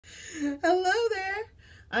Hello there.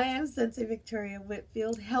 I am Sensei Victoria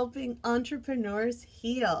Whitfield, helping entrepreneurs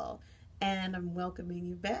heal. And I'm welcoming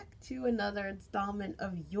you back to another installment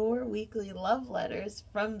of your weekly love letters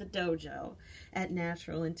from the dojo at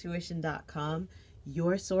naturalintuition.com,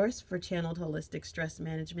 your source for channeled holistic stress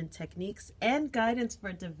management techniques and guidance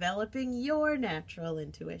for developing your natural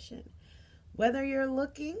intuition. Whether you're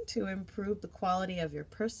looking to improve the quality of your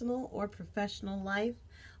personal or professional life,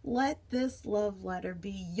 let this love letter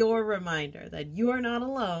be your reminder that you are not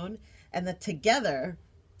alone and that together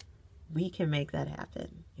we can make that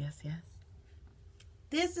happen. Yes, yes.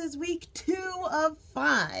 This is week 2 of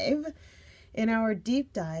 5 in our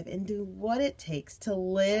deep dive into what it takes to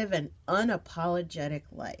live an unapologetic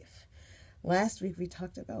life. Last week we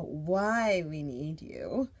talked about why we need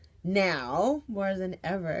you now more than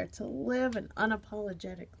ever to live an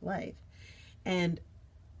unapologetic life. And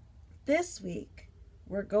this week,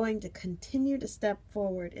 we're going to continue to step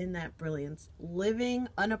forward in that brilliance, living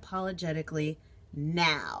unapologetically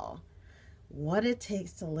now. What it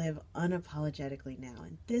takes to live unapologetically now.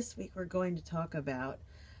 And this week, we're going to talk about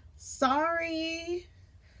sorry.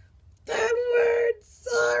 That word,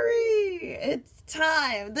 sorry. It's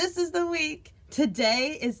time. This is the week.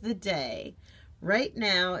 Today is the day. Right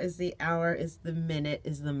now is the hour, is the minute,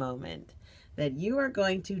 is the moment that you are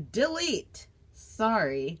going to delete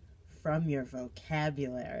sorry from your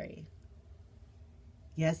vocabulary.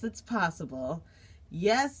 Yes, it's possible.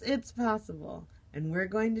 Yes, it's possible. And we're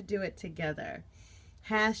going to do it together.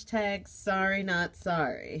 Hashtag sorry, not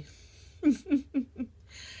sorry.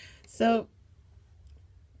 So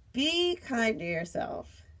be kind to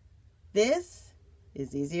yourself. This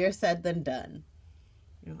is easier said than done.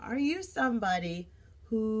 Are you somebody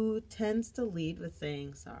who tends to lead with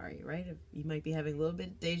saying sorry, right? You might be having a little bit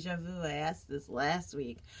of deja vu. I asked this last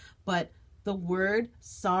week. But the word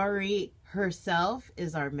sorry herself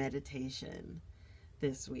is our meditation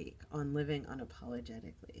this week on living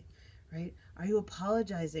unapologetically, right? Are you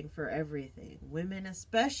apologizing for everything? Women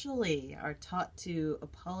especially are taught to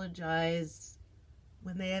apologize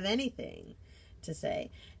when they have anything to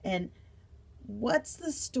say. And what's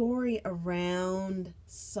the story around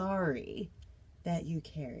sorry that you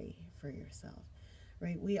carry for yourself,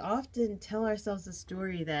 right? We often tell ourselves a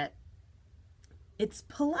story that it's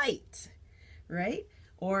polite, right?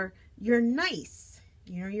 Or you're nice,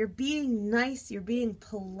 you're being nice, you're being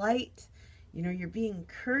polite, you're being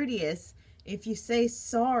courteous if you say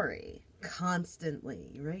sorry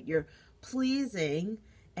constantly, right? You're pleasing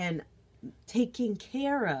and taking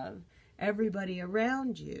care of everybody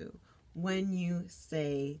around you when you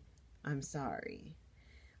say, I'm sorry.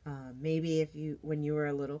 Maybe when you were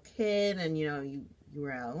a little kid and, you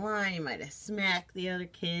were out of line, you might have smacked the other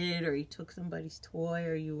kid, or you took somebody's toy,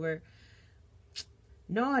 or you were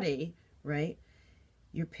naughty, right?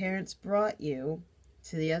 Your parents brought you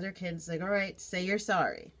to the other kids, like, all right, say you're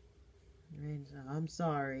sorry. Right? So, I'm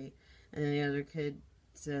sorry. And the other kid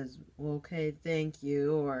says, well, okay, thank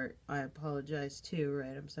you, or I apologize too,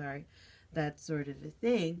 right? I'm sorry. That sort of a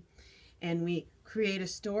thing. And we create a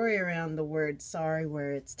story around the word sorry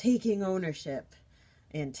where it's taking ownership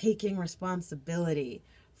and taking responsibility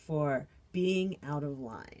for being out of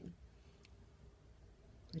line.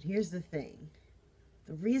 But here's the thing.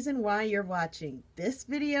 The reason why you're watching this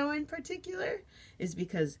video in particular is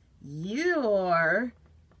because your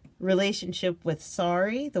relationship with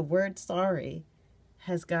sorry, the word sorry,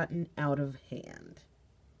 has gotten out of hand,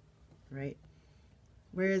 right?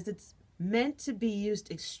 Whereas it's meant to be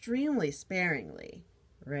used extremely sparingly,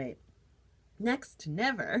 right? Next to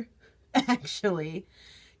never, actually.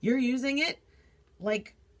 You're using it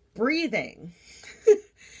like breathing.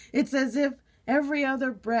 It's as if every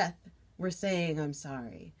other breath we're saying, I'm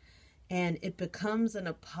sorry. And it becomes an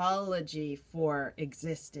apology for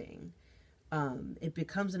existing. It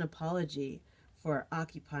becomes an apology for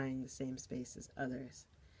occupying the same space as others.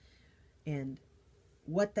 And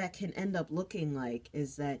what that can end up looking like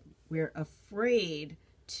is that we're afraid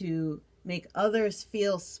to make others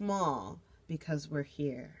feel small because we're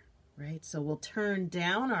here, right? So we'll turn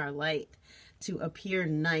down our light to appear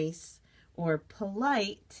nice or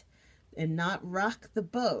polite and not rock the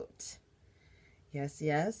boat. Yes,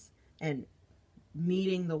 yes. And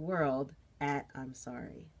meeting the world at I'm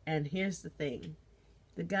sorry. And here's the thing.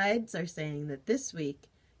 The guides are saying that this week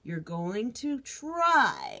you're going to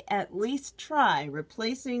try, at least try,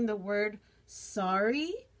 replacing the word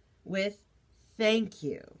sorry with thank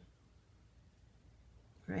you,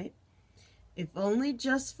 right? If only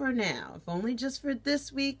just for now, if only just for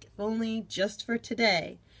this week, if only just for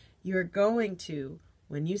today, you're going to,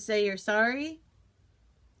 when you say you're sorry,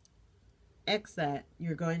 X that,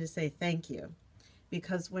 you're going to say thank you.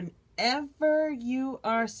 Because whenever you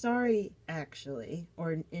are sorry, actually,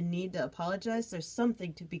 or in need to apologize, there's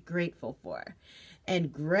something to be grateful for.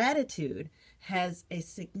 And gratitude has a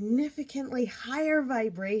significantly higher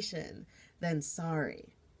vibration than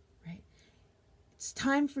sorry, right? It's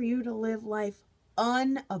time for you to live life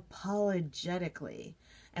unapologetically.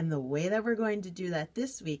 And the way that we're going to do that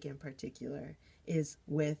this week in particular is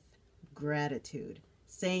with gratitude,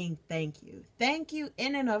 saying thank you. Thank you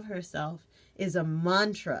in and of herself is a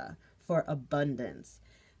mantra for abundance.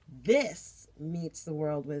 This meets the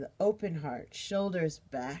world with open heart, shoulders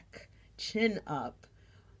back, chin up,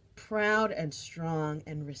 proud and strong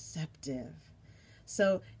and receptive.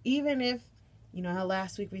 So even if, you know how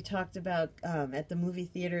last week we talked about at the movie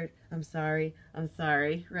theater, I'm sorry,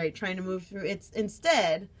 right? Trying to move through. It's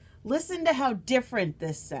instead, listen to how different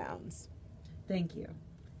this sounds. Thank you.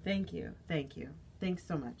 Thank you. Thank you. Thanks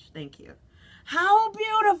so much. Thank you. How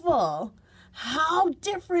beautiful. How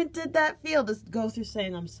different did that feel to go through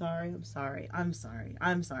saying, I'm sorry, I'm sorry, I'm sorry,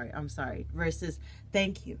 I'm sorry, I'm sorry, versus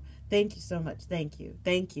thank you so much, thank you,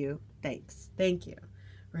 thanks, thank you,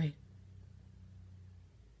 right?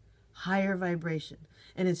 Higher vibration,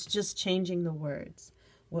 and it's just changing the words.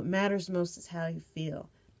 What matters most is how you feel.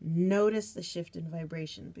 Notice the shift in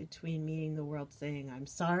vibration between meeting the world saying, I'm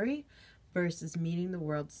sorry, versus meeting the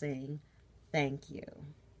world saying, thank you.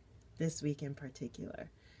 This week in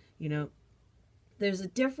particular, you know, there's a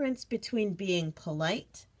difference between being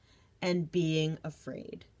polite and being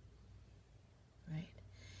afraid, right?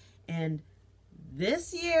 And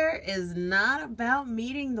this year is not about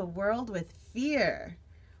meeting the world with fear.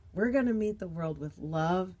 We're going to meet the world with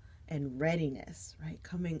love and readiness, right?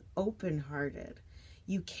 Coming open-hearted.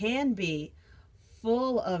 You can be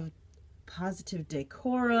full of positive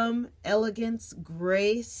decorum, elegance,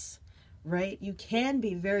 grace, right? You can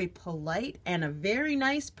be very polite and a very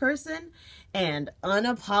nice person and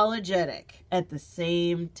unapologetic at the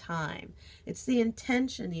same time. It's the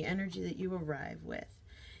intention, the energy that you arrive with.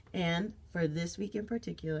 And for this week in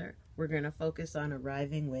particular, we're going to focus on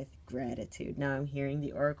arriving with gratitude. Now I'm hearing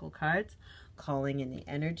the oracle cards calling in the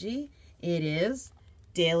energy. It is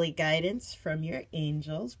Daily Guidance from Your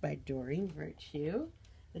Angels by Doreen Virtue,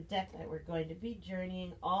 the deck that we're going to be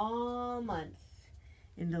journeying all month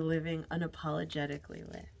into living unapologetically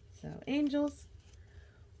with. So, angels,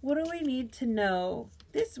 what do we need to know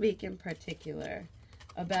this week in particular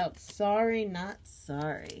about sorry, not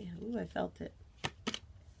sorry? Ooh, I felt it.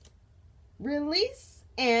 Release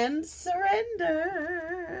and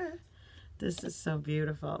surrender. This is so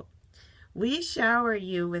beautiful. We shower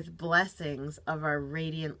you with blessings of our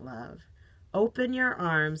radiant love. Open your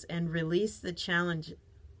arms and release the challenge.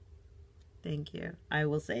 Thank you. I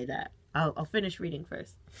will say that. I'll finish reading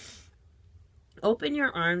first. Open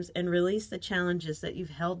your arms and release the challenges that you've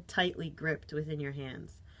held tightly gripped within your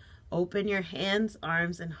hands. Open your hands,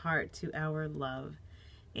 arms, and heart to our love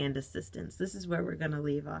and assistance. This is where we're going to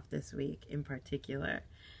leave off this week in particular.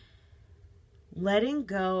 Letting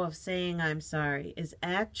go of saying I'm sorry is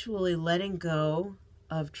actually letting go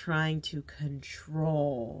of trying to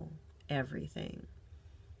control everything.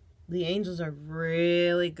 The angels are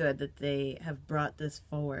really good that they have brought this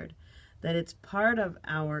forward, that it's part of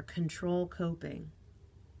our control coping,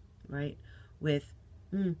 right? With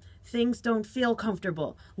things don't feel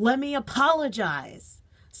comfortable. Let me apologize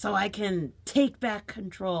so I can take back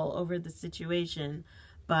control over the situation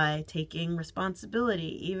by taking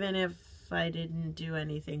responsibility, even if I didn't do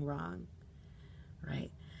anything wrong,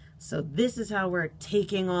 right? So this is how we're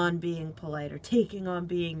taking on being polite or taking on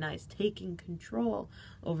being nice, taking control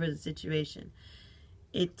over the situation.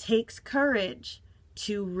 It takes courage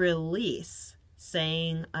to release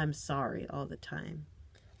saying I'm sorry all the time.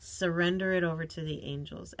 Surrender it over to the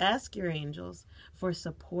angels. Ask your angels for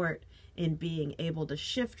support in being able to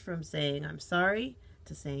shift from saying I'm sorry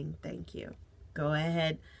to saying thank you. Go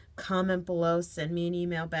ahead, comment below, send me an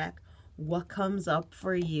email back. What comes up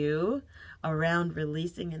for you around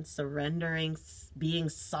releasing and surrendering, being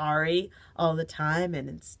sorry all the time, and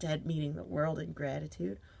instead meeting the world in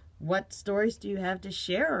gratitude? What stories do you have to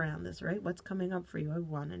share around this, right? What's coming up for you? I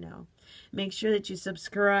want to know. Make sure that you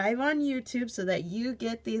subscribe on YouTube so that you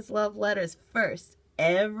get these love letters first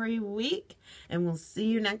every week. And we'll see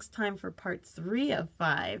you next time for part 3 of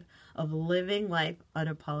 5 of living life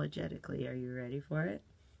unapologetically. Are you ready for it?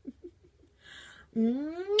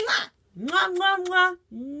 Mwah! Mwah, mwah, mwah,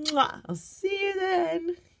 mwah. I'll see you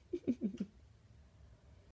then.